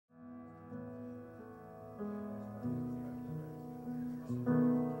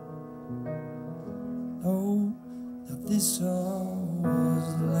this all was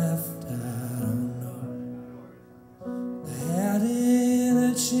left, I don't know. I hadn't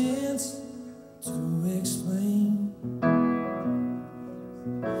a chance to explain.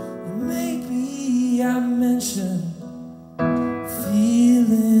 And maybe I mentioned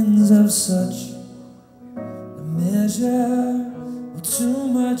feelings of such a measure or too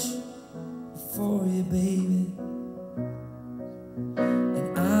much for you, baby.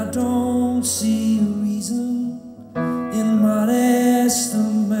 And I don't see a reason in modest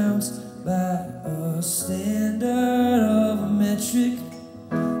amounts by a standard of a metric.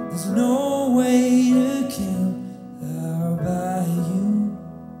 There's no way to count how by you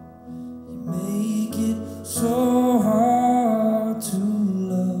make it so hard to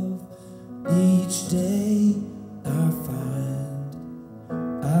love. Each day I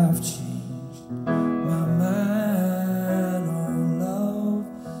find I've changed my mind on love,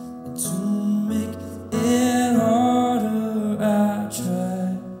 and to make it harder I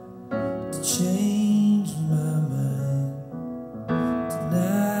try to change my mind tonight,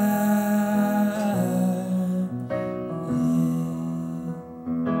 yeah.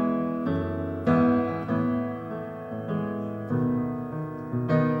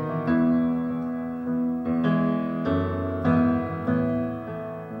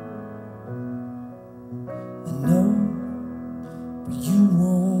 I know, but you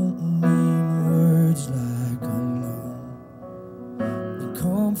won't mean words like alone and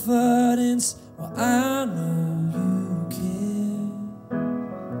confidence. Well, I know you care.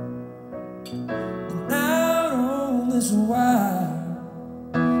 And out on this wire,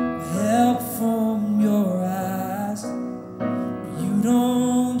 help from your eyes, but you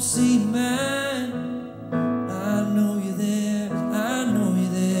don't see mine. I know you're there, I know you're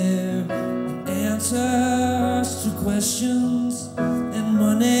there. Answers to questions and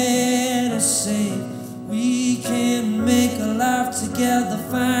money to save. We can make a life together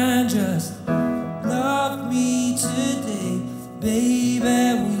fine. Just love me today, baby.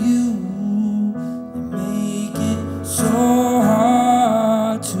 Will you make it so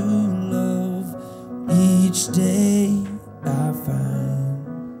hard to love? Each day I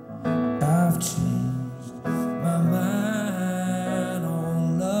find I've changed my mind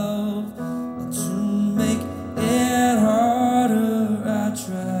on love, and to make it harder I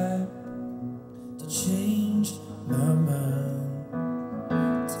try to change my mind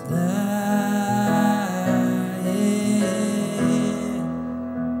tonight,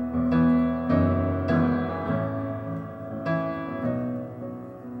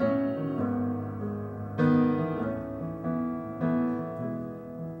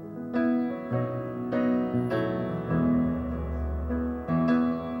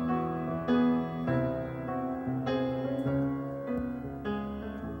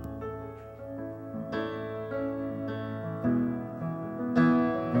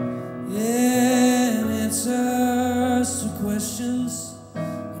 yeah. Answers to questions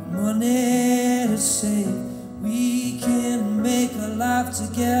and money to save. We can make a life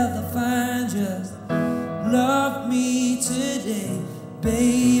together fine. Just love me today,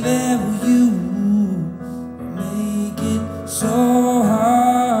 baby. Will you